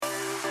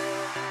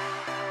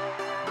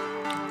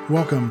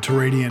Welcome to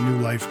Radiant New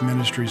Life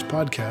Ministries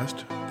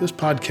podcast. This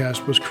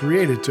podcast was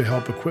created to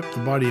help equip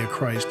the body of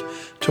Christ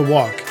to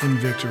walk in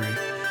victory.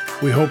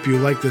 We hope you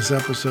like this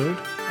episode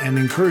and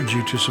encourage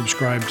you to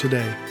subscribe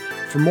today.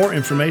 For more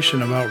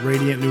information about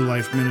Radiant New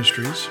Life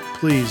Ministries,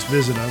 please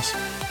visit us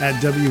at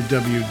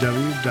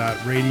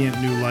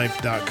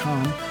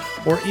www.radiantnewlife.com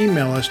or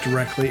email us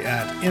directly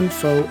at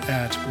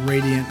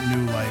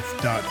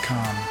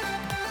info@radiantnewlife.com.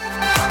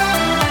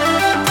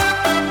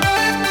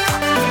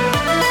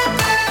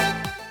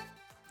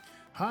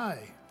 Hi,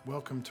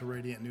 welcome to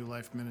Radiant New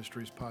Life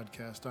Ministries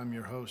podcast. I'm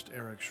your host,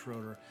 Eric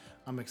Schroeder.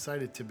 I'm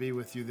excited to be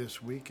with you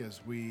this week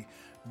as we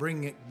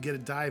get a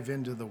dive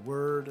into the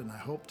Word, and I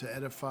hope to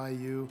edify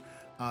you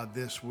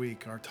this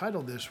week. Our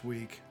title this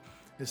week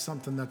is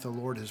something that the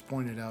Lord has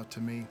pointed out to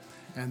me,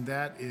 and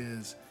that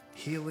is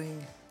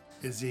healing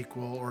is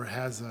equal or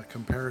has a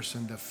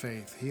comparison to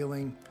faith.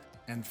 Healing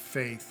and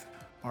faith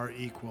are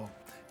equal.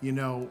 You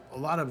know, a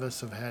lot of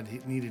us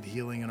have needed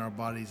healing in our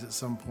bodies at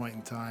some point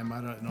in time. I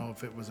don't know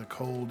if it was a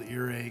cold,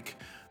 earache,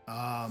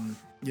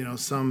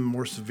 some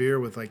more severe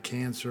with like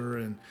cancer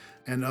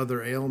and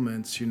other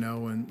ailments,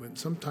 and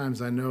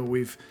sometimes I know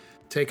we've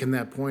taken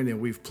that point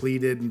and we've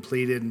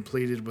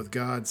pleaded with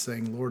God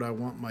saying, Lord, I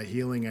want my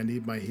healing. I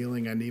need my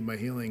healing. I need my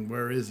healing.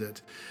 Where is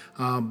it?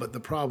 But the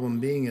problem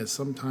being is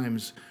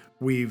sometimes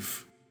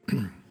we've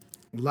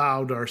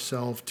allowed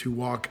ourselves to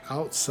walk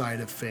outside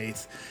of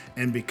faith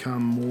and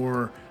become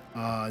more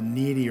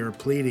needy or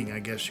pleading, I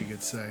guess you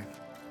could say.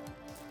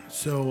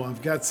 So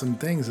I've got some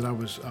things that I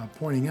was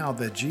pointing out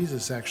that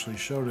Jesus actually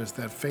showed us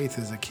that faith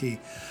is a key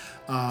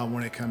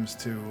when it comes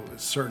to a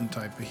certain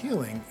type of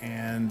healing.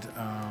 And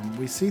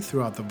we see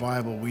throughout the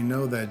Bible, we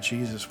know that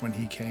Jesus, when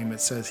he came, it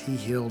says he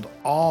healed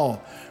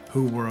all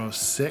who were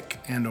sick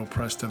and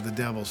oppressed of the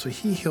devil. So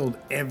he healed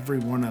every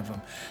one of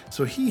them.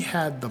 So he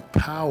had the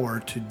power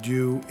to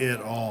do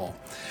it all.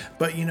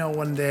 But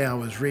one day I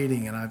was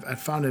reading and I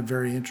found it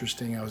very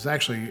interesting. I was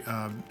actually,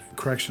 I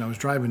was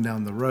driving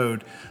down the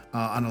road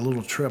on a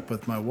little trip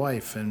with my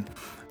wife, and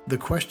the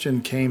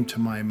question came to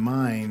my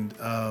mind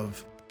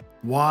of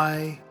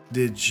why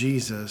did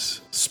Jesus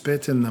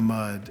spit in the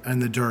mud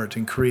and the dirt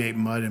and create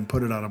mud and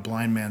put it on a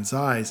blind man's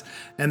eyes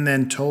and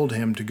then told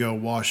him to go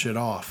wash it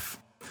off?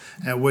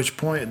 At which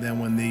point then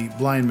when the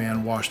blind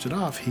man washed it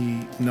off,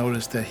 he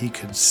noticed that he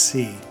could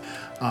see.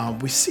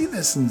 We see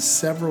this in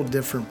several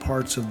different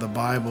parts of the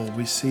Bible.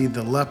 We see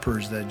the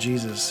lepers that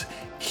Jesus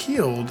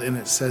healed, and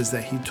it says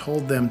that he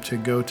told them to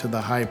go to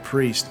the high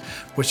priest,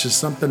 which is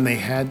something they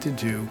had to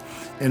do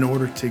in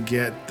order to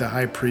get the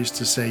high priest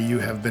to say, you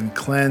have been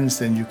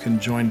cleansed and you can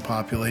join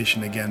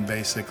population again,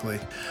 basically.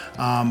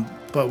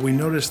 But we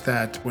noticed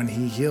that when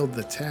he healed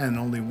the 10,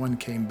 only one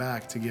came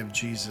back to give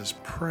Jesus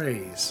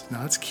praise.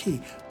 Now that's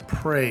key,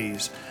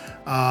 praise.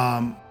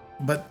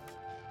 But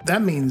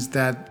that means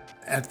that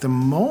at the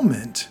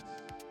moment,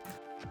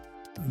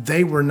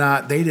 they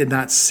did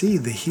not see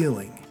the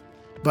healing.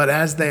 But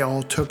as they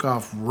all took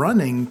off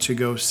running to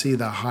go see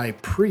the high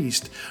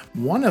priest,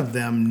 one of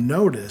them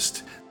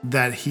noticed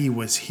that he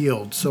was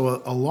healed.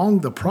 So along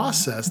the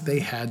process, they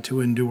had to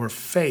endure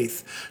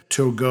faith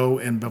to go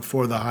and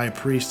before the high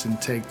priest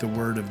and take the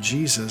word of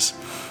Jesus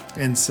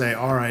and say,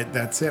 all right,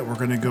 that's it. We're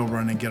going to go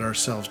run and get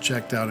ourselves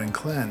checked out and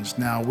cleansed.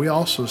 Now, we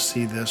also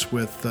see this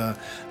with the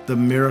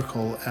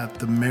miracle at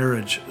the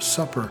marriage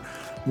supper,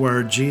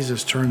 where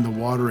Jesus turned the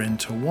water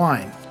into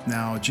wine.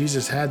 Now,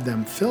 Jesus had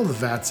them fill the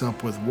vats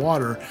up with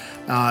water,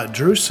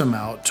 drew some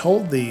out,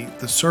 told the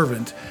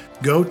servant,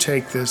 go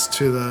take this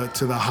to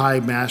the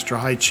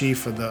high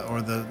chief of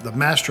the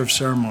master of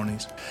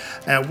ceremonies.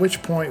 At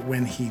which point,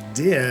 when he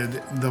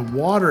did, the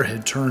water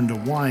had turned to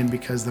wine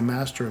because the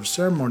master of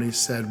ceremonies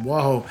said,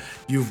 whoa,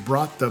 you've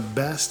brought the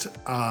best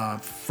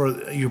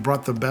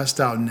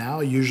out now.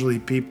 Usually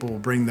people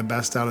bring the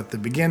best out at the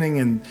beginning,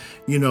 and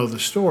you know the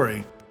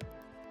story.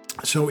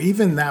 So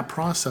even that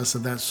process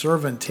of that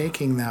servant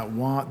taking that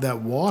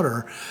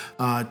water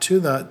to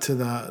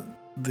the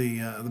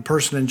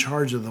person in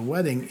charge of the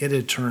wedding, it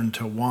had turned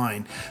to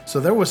wine. So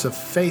there was a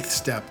faith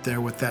step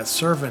there with that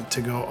servant to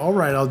go, all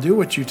right, I'll do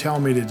what you tell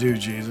me to do,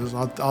 Jesus.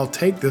 I'll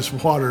take this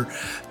water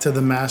to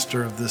the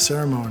master of the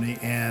ceremony,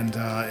 and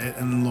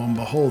lo and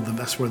behold,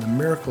 that's where the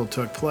miracle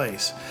took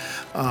place.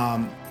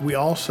 We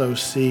also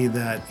see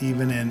that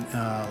even in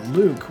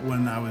Luke,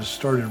 when I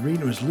started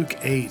reading, it was Luke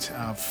 8,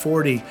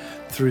 40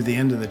 through the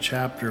end of the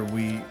chapter,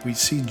 we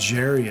see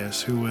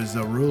Jairus, who was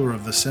the ruler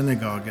of the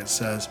synagogue, it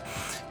says,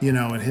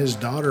 and his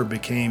daughter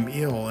became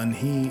ill, and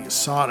he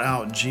sought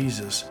out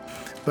Jesus.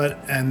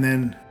 And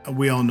then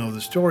we all know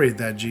the story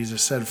that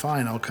Jesus said,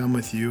 fine, I'll come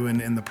with you.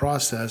 And in the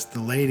process, the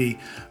lady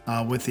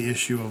with the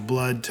issue of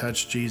blood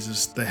touched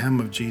Jesus, the hem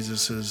of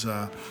Jesus's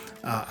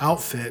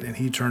outfit, and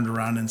he turned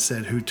around and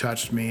said, who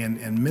touched me,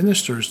 and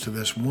ministers to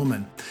this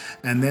woman.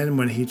 And then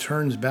when he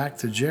turns back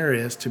to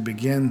Jairus to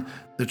begin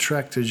the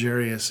trek to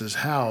Jairus'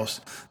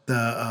 house,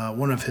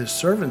 one of his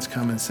servants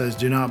come and says,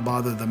 do not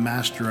bother the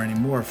master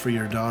anymore, for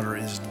your daughter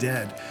is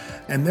dead.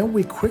 And then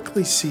we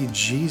quickly see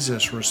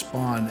Jesus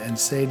respond and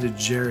say to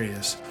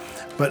Jairus,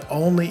 but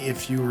only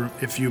if you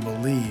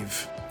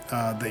believe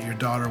that your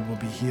daughter will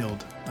be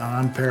healed.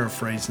 I'm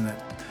paraphrasing it.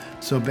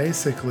 So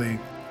basically,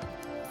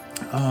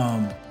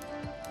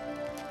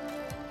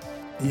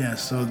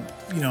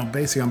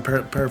 basically I'm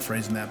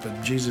paraphrasing that,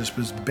 but Jesus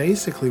was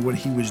basically, what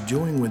he was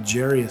doing with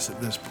Jairus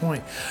at this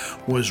point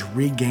was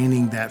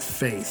regaining that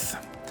faith,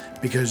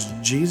 because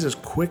Jesus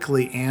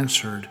quickly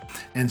answered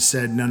and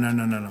said,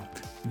 no.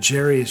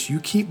 Jairus, you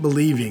keep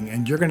believing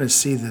and you're going to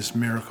see this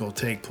miracle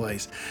take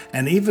place.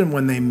 And even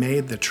when they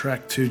made the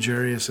trek to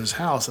Jairus'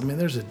 house, I mean,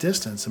 there's a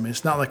distance. I mean,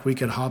 it's not like we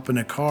could hop in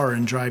a car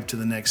and drive to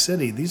the next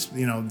city. These,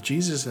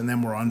 Jesus and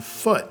them were on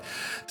foot.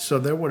 So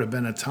there would have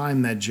been a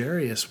time that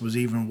Jairus was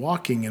even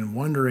walking and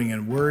wondering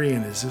and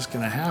worrying, is this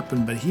going to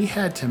happen? But he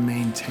had to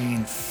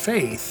maintain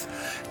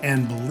faith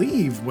and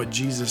believe what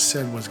Jesus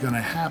said was going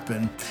to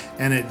happen,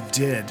 and it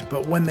did.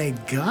 But when they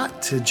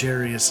got to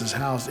Jairus'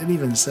 house, it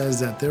even says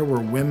that there were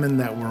women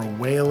that were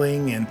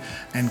wailing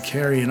and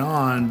carrying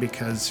on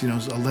because,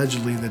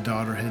 allegedly the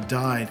daughter had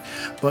died.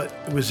 But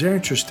it was very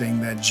interesting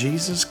that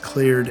Jesus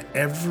cleared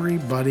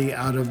everybody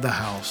out of the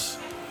house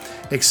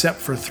except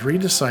for 3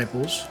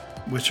 disciples,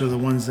 which are the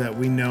ones that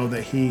we know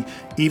that he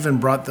even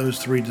brought those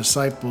 3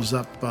 disciples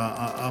up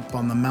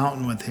on the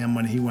mountain with him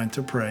when he went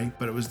to pray.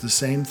 But it was the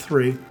same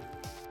 3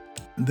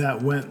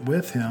 that went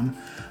with him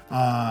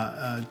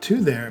to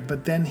there.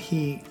 But then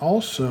he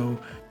also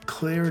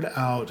cleared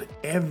out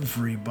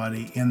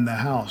everybody in the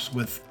house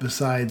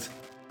besides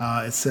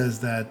it says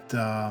that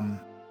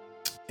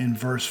in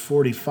verse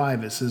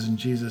 45 it says, and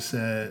Jesus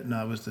said,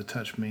 no, it was to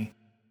touch me.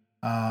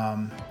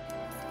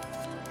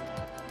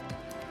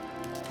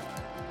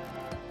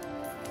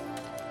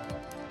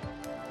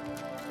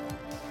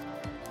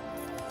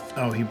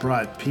 He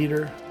brought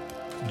Peter,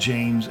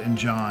 James, and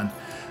John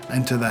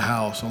into the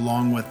house,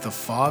 along with the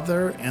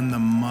father and the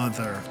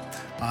mother,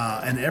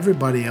 and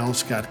everybody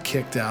else got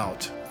kicked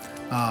out.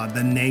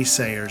 The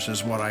naysayers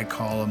is what I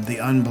call them, the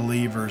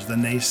unbelievers, the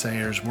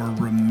naysayers were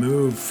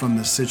removed from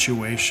the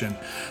situation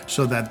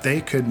so that they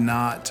could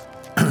not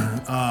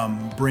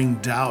bring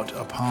doubt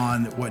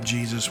upon what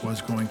Jesus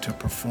was going to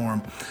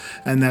perform.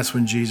 And that's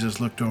when Jesus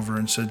looked over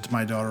and said to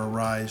my daughter,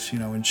 arise,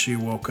 and she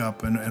woke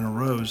up and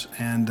arose.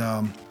 And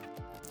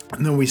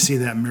then we see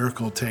that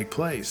miracle take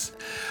place.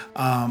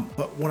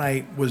 But when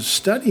I was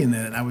studying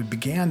it, I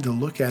began to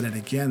look at it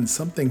again,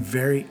 something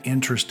very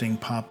interesting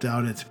popped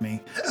out at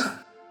me.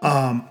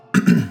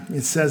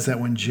 It says that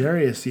when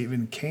Jairus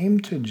even came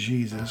to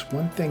Jesus,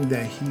 one thing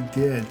that he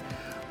did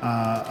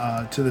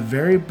to the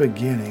very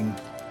beginning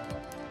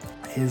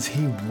is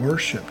he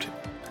worshiped.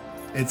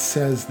 It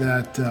says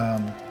that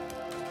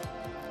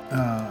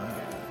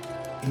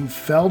he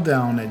fell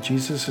down at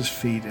Jesus'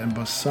 feet and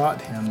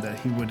besought him that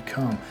he would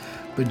come.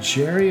 But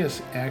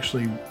Jairus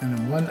actually,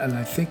 and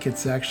I think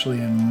it's actually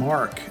in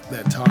Mark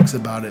that talks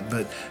about it,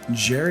 but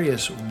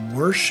Jairus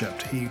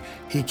worshiped.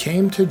 He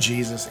came to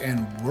Jesus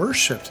and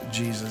worshiped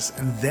Jesus,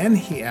 and then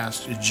he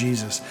asked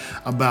Jesus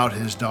about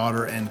his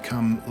daughter and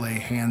come lay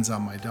hands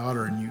on my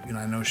daughter, and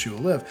I know she will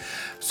live.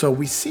 So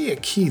we see a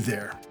key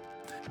there.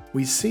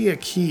 We see a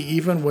key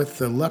even with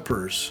the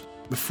lepers.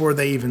 Before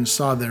they even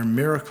saw their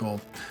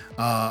miracle,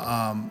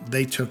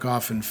 they took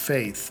off in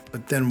faith.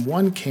 But then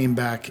one came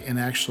back and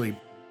actually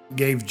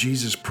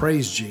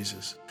praised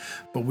Jesus.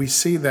 But we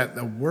see that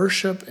the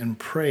worship and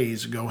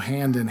praise go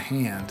hand in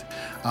hand.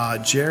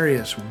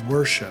 Jairus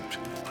worshiped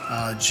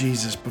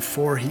Jesus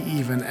before he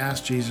even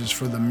asked Jesus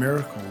for the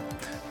miracle.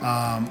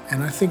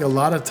 And I think a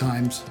lot of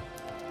times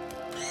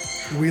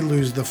we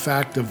lose the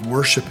fact of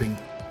worshiping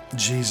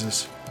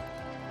Jesus.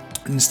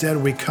 Instead,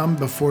 we come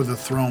before the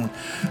throne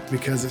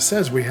because it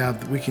says we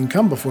can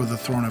come before the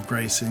throne of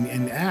grace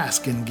and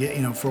ask and get,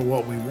 for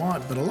what we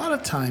want. But a lot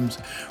of times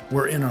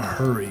we're in a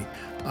hurry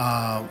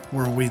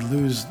where we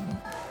lose.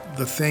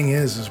 The thing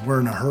is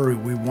we're in a hurry.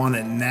 We want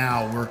it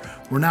now.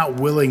 We're not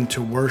willing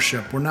to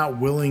worship. We're not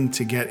willing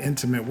to get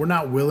intimate. We're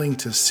not willing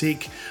to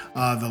seek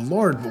the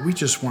Lord, but we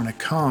just want to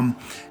come,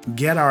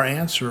 get our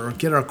answer or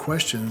get our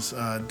questions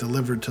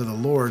delivered to the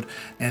Lord,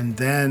 and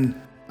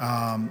then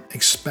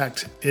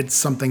expect it's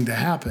something to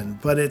happen.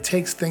 But it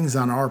takes things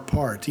on our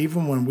part.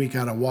 Even when we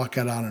got to walk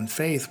it out in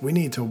faith, we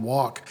need to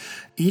walk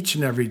each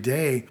and every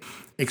day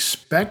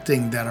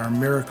expecting that our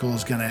miracle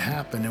is going to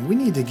happen. And we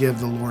need to give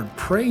the Lord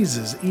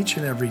praises each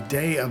and every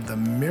day of the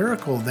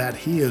miracle that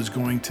he is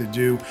going to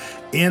do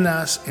in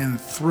us and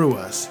through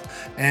us.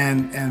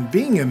 And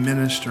being a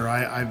minister,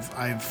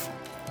 I've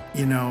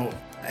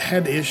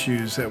had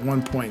issues at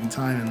one point in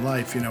time in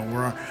life,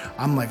 where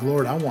I'm like,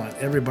 Lord, I want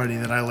everybody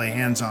that I lay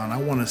hands on, I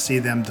want to see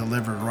them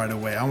delivered right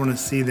away. I want to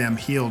see them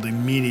healed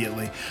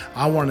immediately.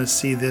 I want to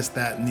see this,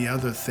 that, and the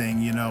other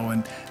thing,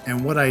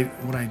 and what I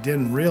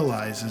didn't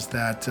realize is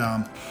that,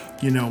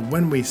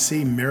 when we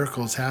see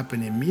miracles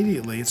happen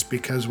immediately, it's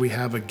because we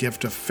have a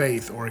gift of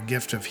faith or a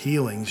gift of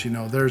healings.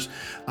 There's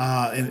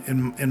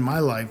in my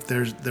life,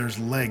 there's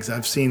legs.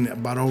 I've seen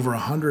about over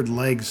 100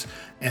 legs,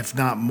 if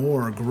not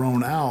more,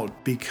 grown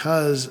out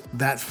because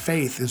that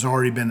faith has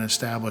already been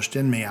established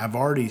in me. I've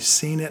already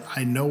seen it.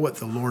 I know what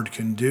the Lord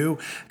can do.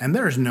 And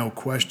there's no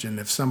question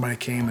if somebody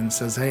came and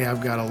says, hey,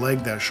 I've got a leg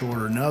that's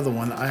shorter than another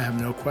one, I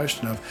have no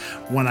question of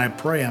when I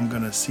pray, I'm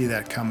going to see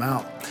that come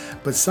out.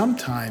 But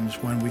sometimes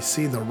when we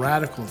see the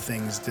radical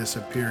things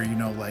disappear,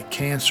 like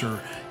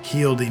cancer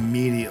healed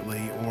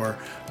immediately, or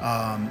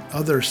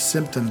other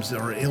symptoms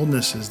or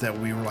illnesses that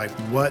we were like,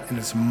 what? And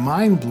it's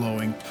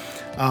mind-blowing.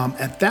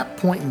 At that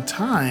point in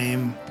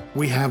time,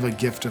 we have a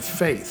gift of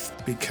faith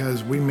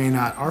because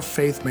our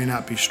faith may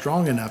not be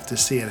strong enough to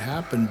see it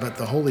happen, but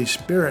the Holy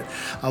Spirit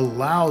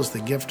allows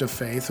the gift of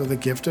faith or the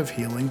gift of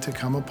healing to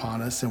come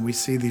upon us, and we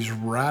see these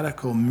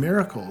radical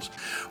miracles.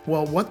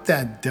 Well, what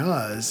that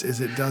does is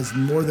it does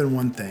more than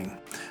one thing.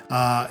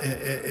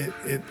 It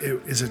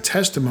is a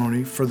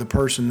testimony for the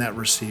person that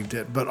received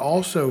it, but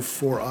also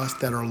for us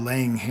that are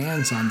laying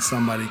hands on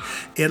somebody.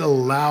 It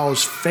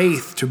allows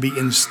faith to be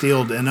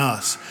instilled in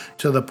us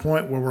to the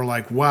point where we're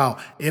like, wow,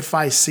 if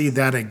I see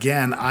that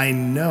again, I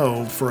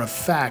know for a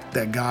fact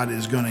that God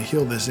is going to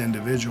heal this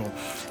individual.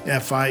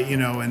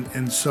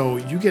 And so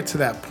you get to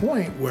that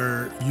point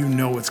where you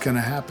know it's going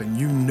to happen.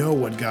 You know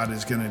what God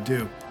is going to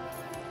do.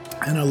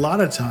 And a lot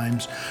of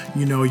times,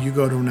 you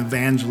go to an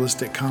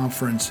evangelistic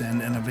conference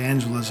and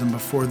evangelism,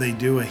 before they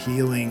do a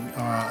healing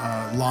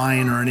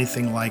line or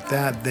anything like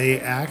that, they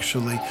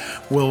actually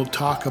will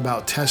talk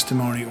about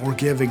testimony or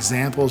give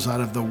examples out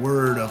of the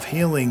word of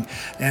healing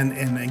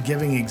and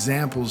giving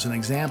examples and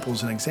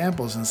examples and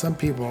examples. And some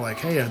people are like,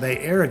 hey, are they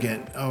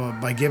arrogant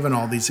by giving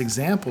all these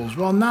examples?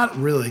 Well, not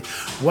really.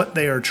 What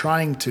they are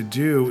trying to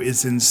do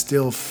is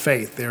instill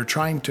faith. They're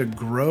trying to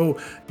grow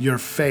your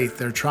faith.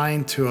 They're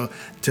trying to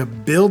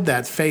build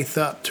that faith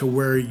up to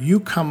where you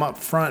come up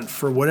front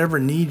for whatever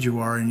need you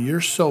are, and you're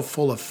so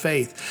full of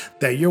faith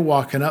that you're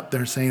walking up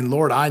there saying,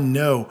 Lord, I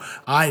know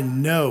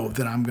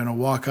that I'm going to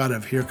walk out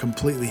of here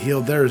completely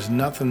healed. There is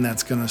nothing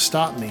that's going to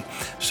stop me.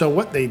 So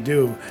what they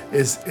do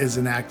is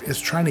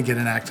trying to get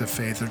an act of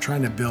faith. They're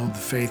trying to build the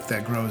faith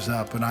that grows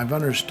up. And I've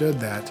understood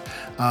that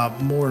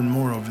more and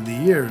more over the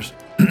years.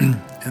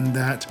 And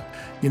that,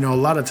 a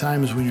lot of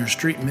times when you're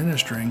street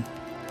ministering,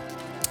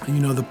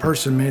 the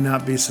person may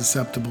not be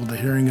susceptible to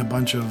hearing a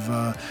bunch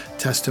of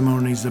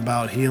testimonies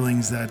about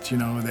healings that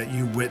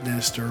you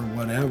witnessed or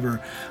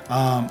whatever.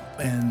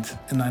 And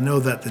I know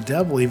that the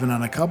devil, even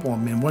on a couple,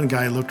 one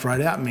guy looked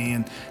right at me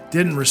and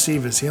didn't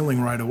receive his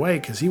healing right away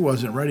because he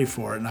wasn't ready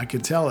for it. And I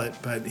could tell it,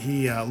 but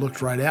he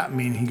looked right at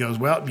me and he goes,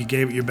 well, you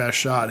gave it your best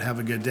shot. Have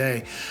a good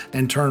day.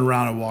 And turned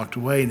around and walked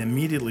away. And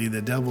immediately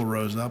the devil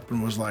rose up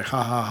and was like,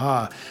 ha, ha,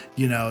 ha.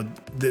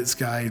 This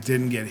guy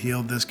didn't get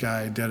healed. This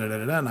guy,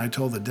 da-da-da-da-da. And I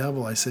told the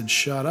devil, I said,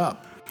 shut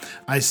up.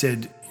 I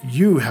said,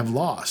 you have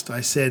lost.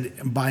 I said,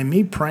 by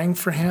me praying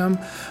for him,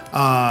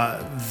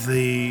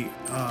 the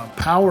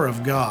power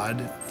of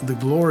God, the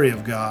glory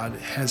of God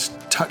has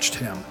touched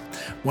him.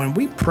 When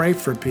we pray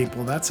for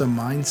people, that's a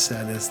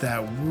mindset, is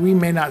that we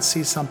may not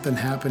see something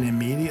happen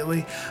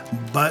immediately,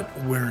 but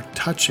we're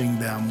touching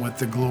them with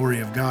the glory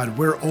of God.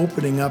 We're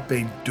opening up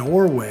a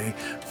doorway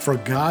for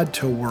God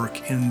to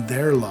work in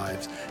their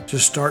lives, to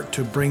start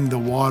to bring the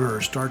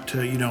water, start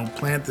to,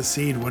 plant the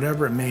seed,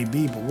 whatever it may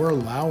be, but we're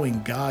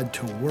allowing God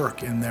to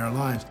work in their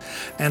lives.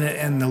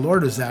 And the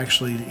Lord is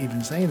actually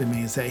even saying to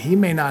me is that he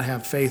may not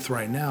have faith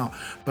right now,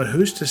 but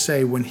who's to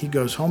say when he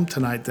goes home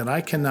tonight that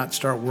I cannot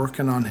start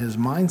working on his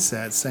mindset,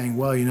 saying,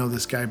 well,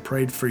 this guy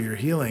prayed for your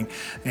healing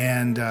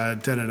and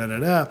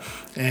da-da-da-da-da.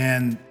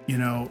 And,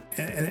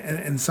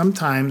 and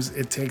sometimes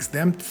it takes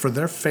them for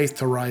their faith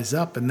to rise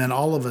up, and then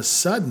all of a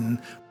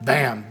sudden,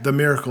 bam, the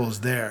miracle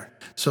is there.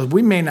 So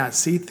we may not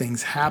see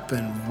things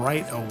happen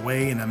right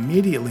away and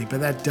immediately,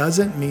 but that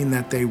doesn't mean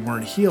that they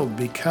weren't healed,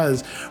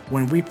 because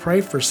when we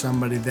pray for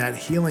somebody, that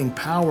healing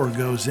power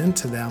goes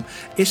into them.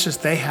 It's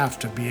just they have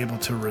to be able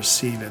to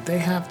receive it. They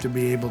have to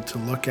be able to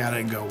look at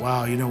it and go,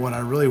 wow, you know what? I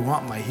really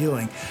want my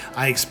healing.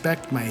 I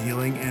expect my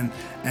healing.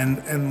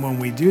 And when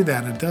we do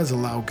that, it does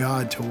allow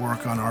God to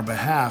work on our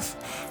behalf.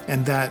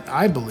 And that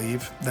I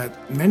believe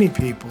that many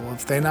people,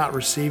 if they're not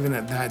receiving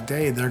it that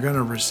day, they're going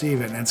to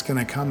receive it, and it's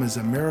going to come as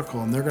a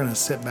miracle, and they're going to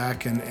sit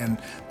back and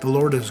the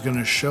Lord is going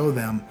to show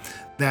them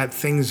that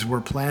things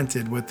were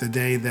planted with the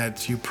day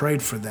that you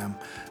prayed for them.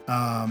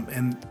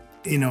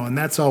 And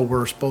that's all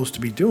we're supposed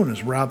to be doing,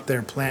 is we're out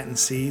there planting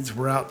seeds.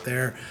 We're out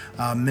there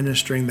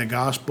ministering the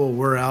gospel.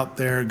 We're out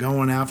there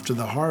going after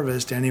the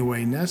harvest any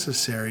way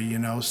necessary,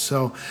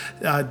 So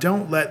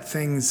don't let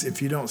things,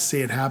 if you don't see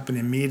it happen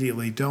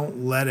immediately,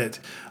 don't let it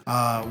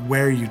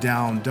wear you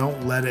down.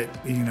 Don't let it,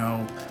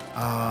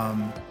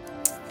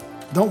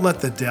 don't let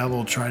the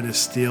devil try to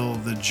steal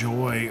the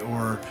joy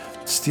or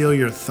steal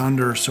your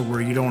thunder so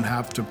where you don't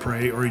have to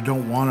pray or you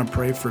don't want to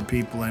pray for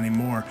people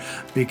anymore.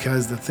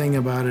 Because the thing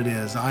about it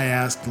is, I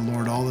ask the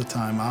Lord all the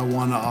time, I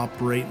want to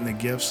operate in the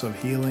gifts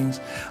of healings.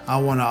 I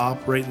want to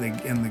operate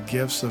in the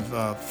gifts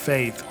of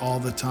faith all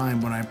the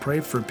time. When I pray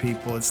for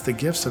people, it's the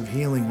gifts of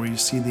healing where you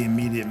see the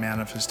immediate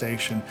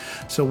manifestation.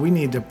 So we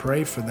need to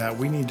pray for that.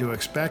 We need to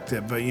expect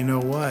it. But you know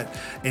what?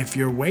 If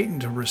you're waiting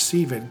to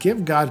receive it,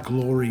 give God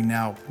glory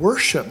now.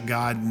 Worship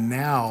God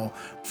now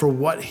for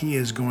what He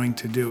is going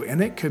to do.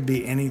 And it could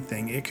be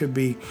anything. It could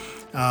be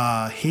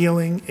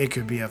healing. It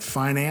could be a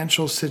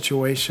financial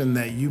situation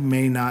that you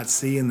may not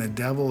see, and the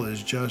devil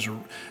is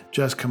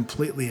just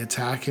completely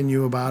attacking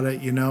you about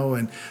it,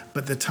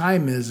 but the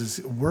time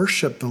is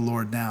worship the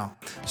Lord now.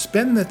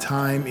 Spend the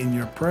time in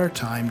your prayer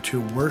time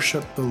to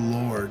worship the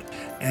Lord,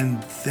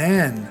 and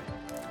then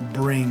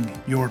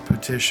bring your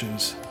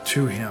petitions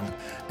to Him,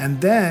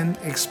 and then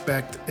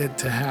expect it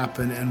to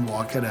happen and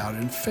walk it out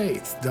in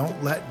faith.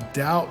 Don't let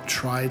doubt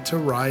try to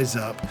rise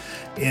up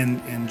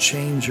and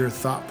change your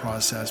thought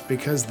process,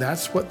 because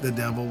that's what the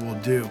devil will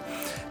do.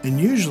 And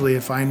usually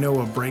if I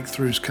know a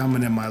breakthrough's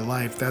coming in my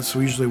life, that's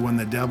usually when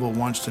the devil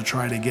wants to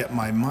try to get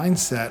my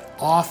mindset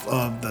off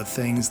of the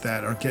things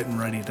that are getting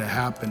ready to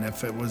happen.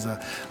 If it was a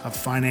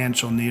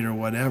financial need or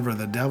whatever,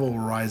 the devil will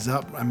rise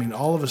up.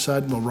 All of a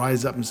sudden will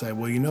rise up and say,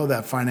 well,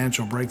 that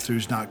financial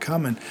breakthrough's not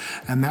coming.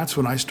 And that's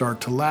when I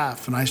start to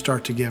laugh and I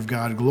start to give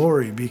God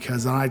glory,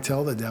 because then I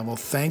tell the devil,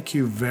 thank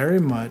you very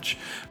much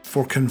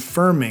for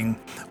confirming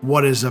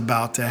what is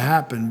about to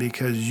happen,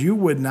 because you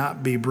would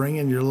not be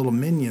bringing your little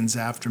minions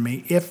after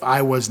me if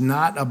I was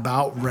not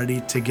about ready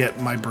to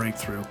get my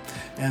breakthrough.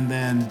 And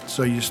then,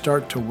 so you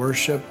start to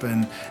worship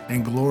and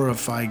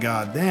glorify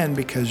God then,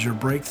 because your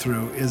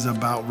breakthrough is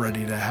about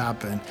ready to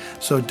happen.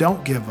 So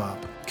don't give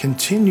up.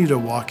 Continue to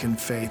walk in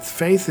faith.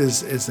 Faith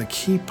is a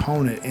key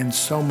component in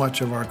so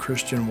much of our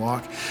Christian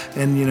walk.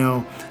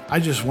 And, I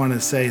just want to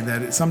say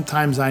that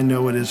sometimes I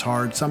know it is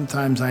hard.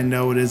 Sometimes I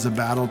know it is a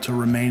battle to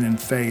remain in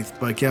faith.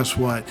 But guess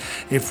what?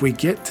 If we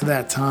get to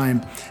that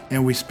time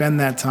and we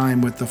spend that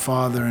time with the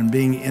Father and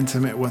being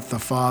intimate with the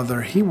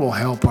Father, He will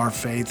help our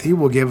faith. He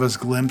will give us a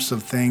glimpse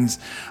of things,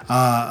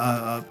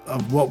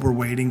 of what we're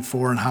waiting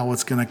for and how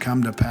it's going to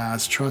come to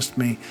pass. Trust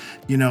me,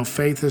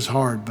 faith is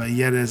hard, but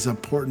yet is an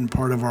important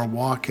part of our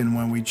walk. And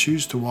when we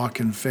choose to walk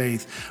in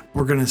faith,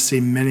 we're going to see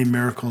many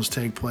miracles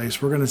take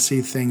place. We're going to see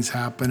things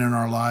happen in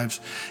our lives,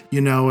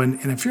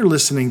 and if you're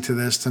listening to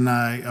this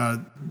tonight,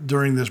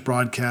 during this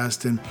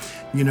broadcast, and,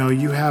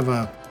 you have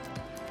a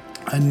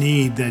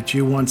need that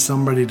you want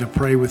somebody to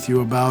pray with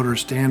you about or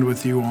stand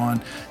with you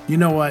on, you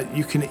know what?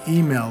 You can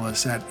email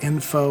us at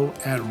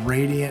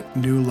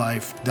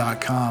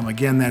info@radiantnewlife.com.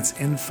 Again, that's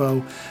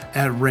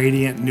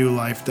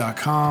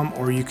info@radiantnewlife.com,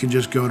 or you can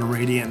just go to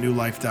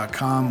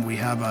radiantnewlife.com. We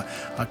have a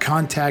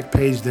contact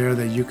page there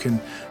that you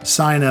can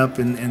sign up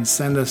and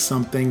send us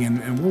something,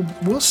 and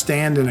we'll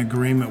stand in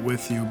agreement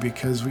with you,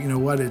 because you know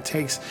what? It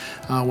takes,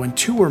 when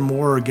two or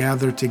more are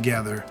gathered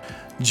together,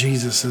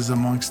 Jesus is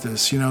amongst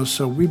us,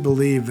 so we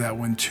believe that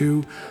when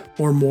two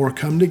or more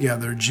come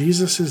together,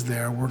 Jesus is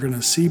there. We're going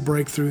to see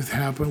breakthroughs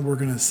happen. We're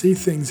going to see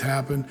things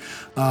happen.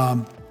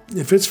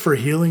 If it's for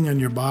healing in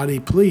your body,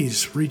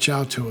 please reach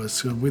out to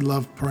us. We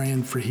love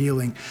praying for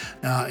healing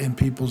in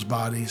people's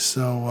bodies.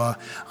 So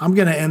I'm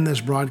going to end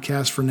this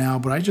broadcast for now,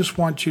 but I just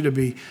want you to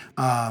be,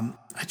 I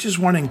just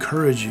want to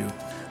encourage you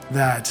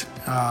that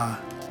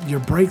your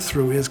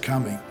breakthrough is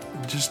coming.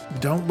 Just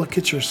don't look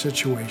at your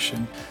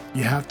situation.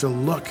 You have to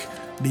look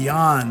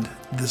beyond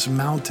this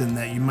mountain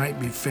that you might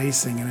be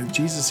facing. And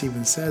Jesus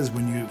even says,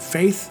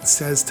 faith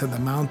says to the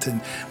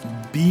mountain,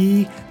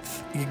 be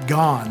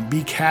gone,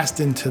 be cast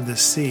into the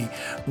sea.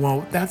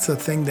 Well, that's the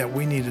thing that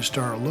we need to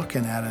start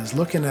looking at, is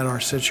looking at our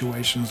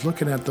situations,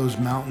 looking at those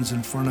mountains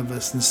in front of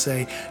us and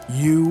say,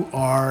 you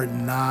are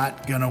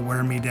not going to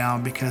wear me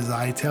down, because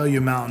I tell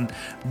you, mountain,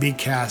 be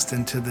cast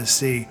into the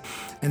sea.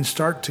 And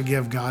start to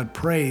give God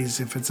praise.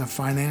 If it's a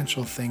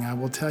financial thing, I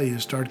will tell you,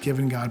 start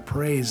giving God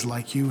praise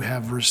like you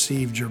have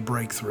received your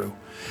breakthrough.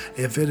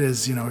 If it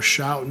is,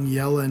 shouting,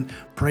 yelling,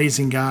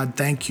 praising God,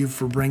 thank you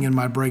for bringing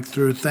my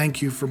breakthrough.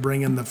 Thank you for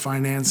bringing the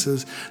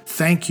finances.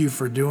 Thank you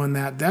for doing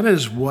that. That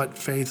is what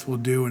faith will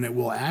do, and it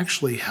will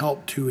actually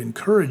help to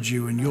encourage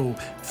you, and you'll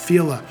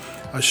feel a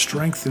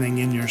strengthening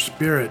in your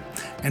spirit.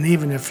 And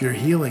even if you're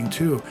healing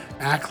too,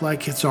 act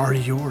like it's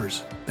already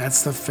yours.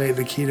 That's the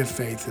key to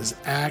faith, is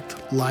act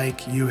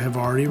like you have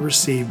already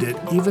received it,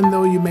 even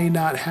though you may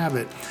not have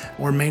it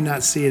or may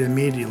not see it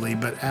immediately,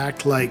 but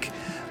act like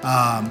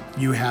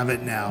you have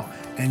it now,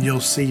 and you'll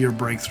see your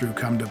breakthrough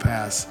come to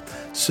pass.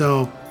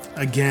 So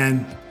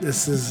again,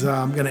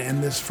 I'm going to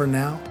end this for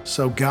now.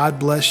 So God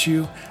bless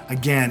you.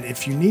 Again,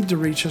 if you need to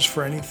reach us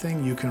for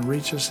anything, you can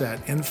reach us at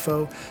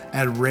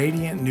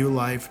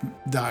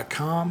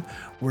info@radiantnewlife.com.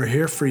 We're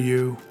here for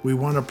you. We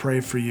want to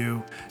pray for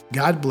you.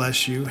 God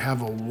bless you.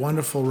 Have a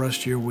wonderful rest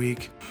of your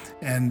week,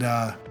 and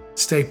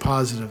stay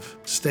positive.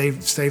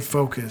 Stay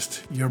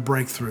focused. Your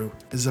breakthrough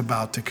is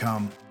about to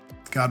come.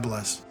 God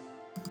bless.